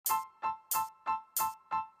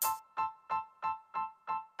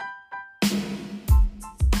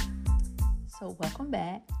So welcome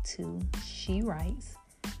back to She Writes,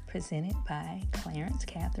 presented by Clarence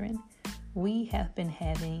Catherine. We have been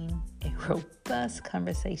having a robust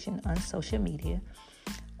conversation on social media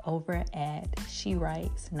over at She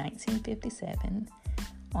Writes 1957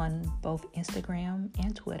 on both Instagram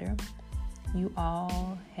and Twitter. You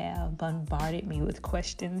all have bombarded me with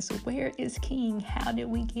questions. Where is King? How did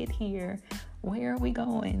we get here? Where are we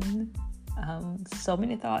going? So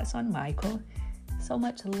many thoughts on Michael. So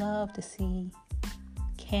much love to see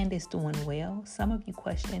Candace doing well. Some of you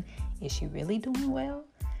question, is she really doing well?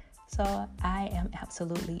 So I am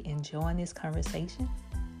absolutely enjoying this conversation.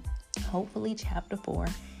 Hopefully chapter 4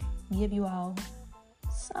 give you all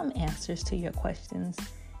some answers to your questions,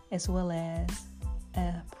 as well as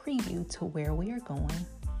a preview to where we are going.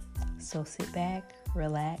 So sit back,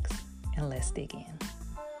 relax, and let's dig in.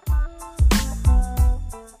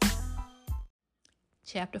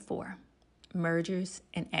 Chapter 4, Mergers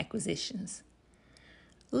and Acquisitions.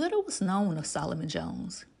 Little was known of Solomon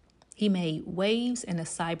Jones. He made waves in the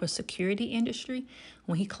cybersecurity industry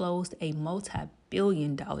when he closed a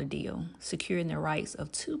multi-billion-dollar deal, securing the rights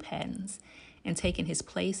of 2 patents and taking his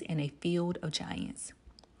place in a field of giants.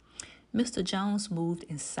 Mr. Jones moved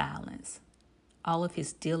in silence. All of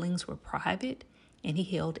his dealings were private, and he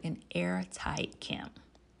held an airtight camp,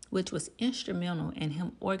 which was instrumental in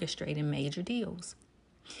him orchestrating major deals.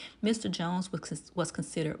 Mr. Jones was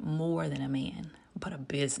considered more than a man, but a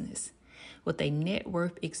business, with a net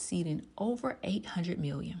worth exceeding over $800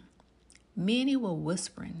 million. Many were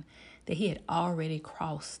whispering that he had already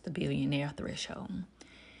crossed the billionaire threshold,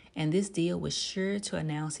 and this deal was sure to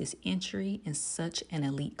announce his entry in such an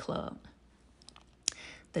elite club.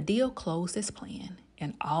 The deal closed as planned,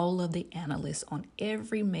 and all of the analysts on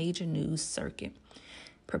every major news circuit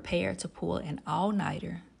prepared to pull an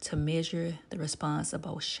all-nighter to measure the response of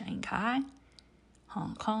both Shanghai,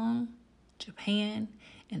 Hong Kong, Japan,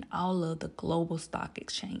 and all of the global stock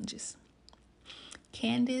exchanges.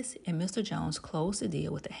 Candace and Mr. Jones closed the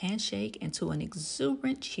deal with a handshake and to an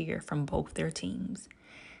exuberant cheer from both their teams.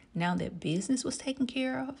 Now that business was taken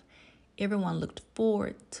care of, everyone looked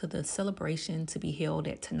forward to the celebration to be held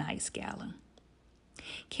at tonight's gala.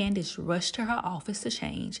 Candace rushed to her office to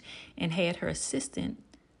change and had her assistant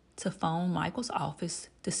to phone Michael's office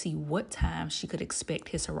to see what time she could expect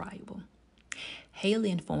his arrival.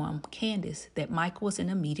 Haley informed Candace that Michael was in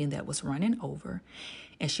a meeting that was running over,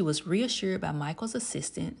 and she was reassured by Michael's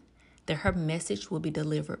assistant that her message would be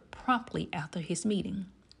delivered promptly after his meeting.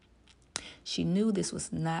 She knew this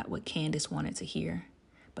was not what Candace wanted to hear,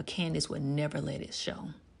 but Candace would never let it show.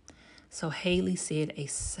 So Haley said a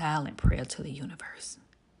silent prayer to the universe,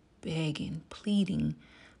 begging, pleading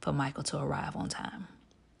for Michael to arrive on time.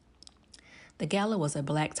 The gala was a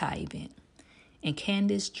black tie event, and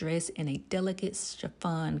Candace, dressed in a delicate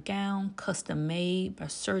chiffon gown custom made by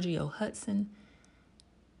Sergio Hudson,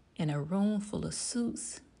 in a room full of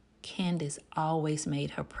suits, Candace always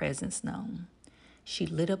made her presence known. She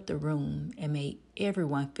lit up the room and made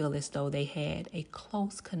everyone feel as though they had a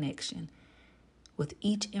close connection. With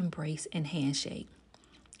each embrace and handshake,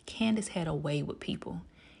 Candace had a way with people,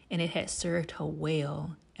 and it had served her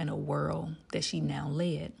well in a world that she now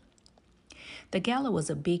led. The gala was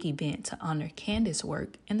a big event to honor Candace's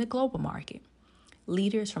work in the global market.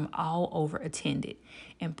 Leaders from all over attended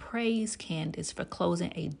and praised Candace for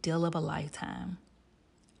closing a deal of a lifetime.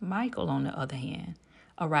 Michael, on the other hand,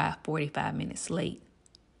 arrived 45 minutes late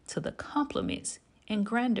to the compliments and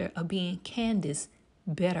grandeur of being Candace's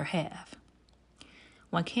better half.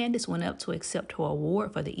 When Candace went up to accept her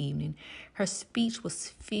award for the evening, her speech was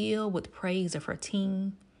filled with praise of her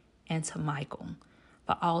team and to Michael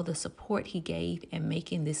for all the support he gave in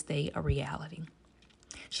making this day a reality.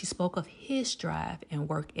 She spoke of his drive and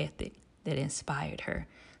work ethic that inspired her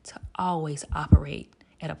to always operate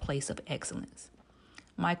at a place of excellence.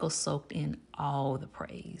 Michael soaked in all the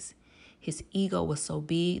praise. His ego was so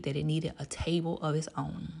big that it needed a table of its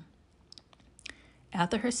own.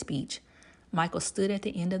 After her speech, Michael stood at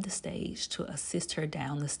the end of the stage to assist her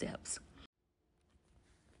down the steps.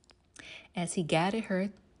 As he guided her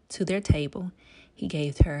to their table, he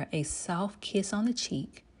gave her a soft kiss on the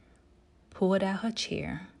cheek, pulled out her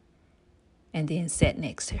chair, and then sat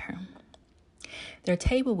next to her. Their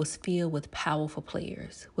table was filled with powerful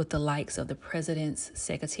players, with the likes of the President's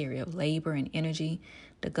Secretary of Labor and Energy,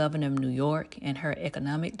 the Governor of New York and her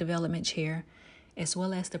Economic Development Chair, as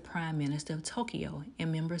well as the Prime Minister of Tokyo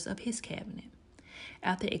and members of his cabinet.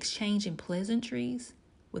 After exchanging pleasantries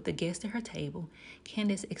with the guests at her table,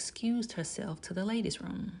 Candace excused herself to the ladies'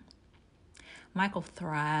 room. Michael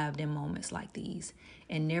thrived in moments like these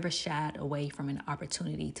and never shied away from an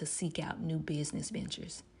opportunity to seek out new business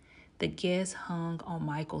ventures. The guests hung on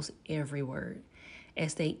Michael's every word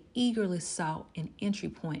as they eagerly sought an entry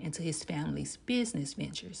point into his family's business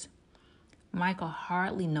ventures. Michael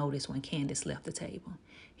hardly noticed when Candace left the table.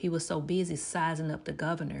 He was so busy sizing up the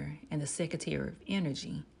governor and the Secretary of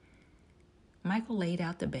Energy. Michael laid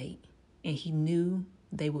out the bait, and he knew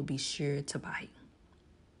they would be sure to bite.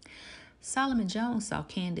 Solomon Jones saw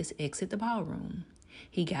Candace exit the ballroom.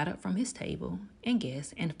 He got up from his table and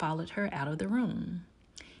guests and followed her out of the room.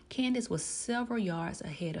 Candace was several yards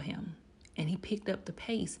ahead of him, and he picked up the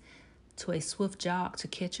pace to a swift jog to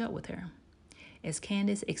catch up with her. As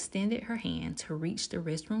Candace extended her hand to reach the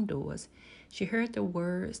restroom doors, she heard the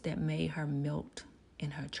words that made her melt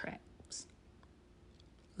in her tracks.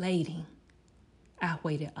 "Lady, I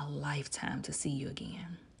waited a lifetime to see you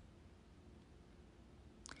again."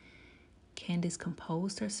 Candace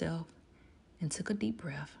composed herself and took a deep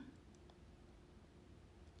breath.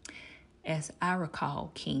 "As I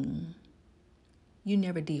recall, King, you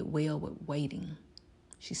never did well with waiting,"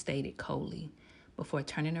 she stated coldly before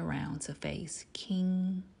turning around to face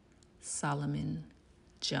King Solomon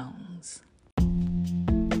Jones.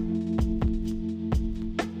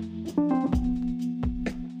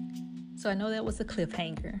 So I know that was a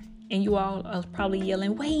cliffhanger, and you all are probably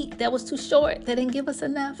yelling, "Wait, that was too short. They didn't give us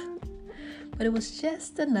enough." But it was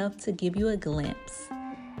just enough to give you a glimpse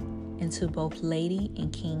into both Lady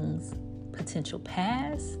and King's potential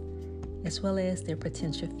past, as well as their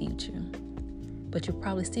potential future. But you're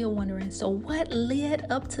probably still wondering, so what led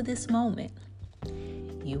up to this moment?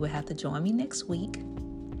 You will have to join me next week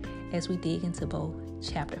as we dig into both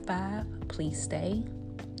Chapter 5, Please Stay,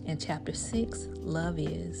 and Chapter 6, Love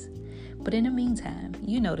Is. But in the meantime,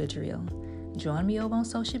 you know the drill. Join me over on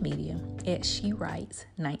social media at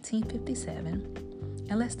SheWrites1957,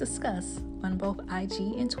 and let's discuss on both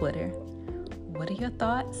IG and Twitter. What are your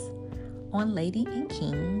thoughts on Lady and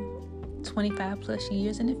King 25 plus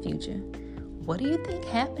years in the future? What do you think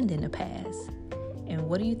happened in the past? And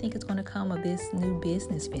what do you think is going to come of this new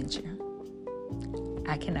business venture?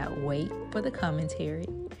 I cannot wait for the commentary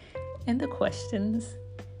and the questions,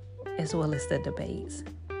 as well as the debates.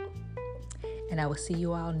 And I will see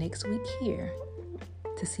you all next week here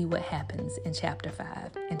to see what happens in Chapter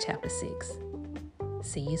 5 and Chapter 6.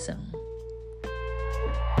 See you soon.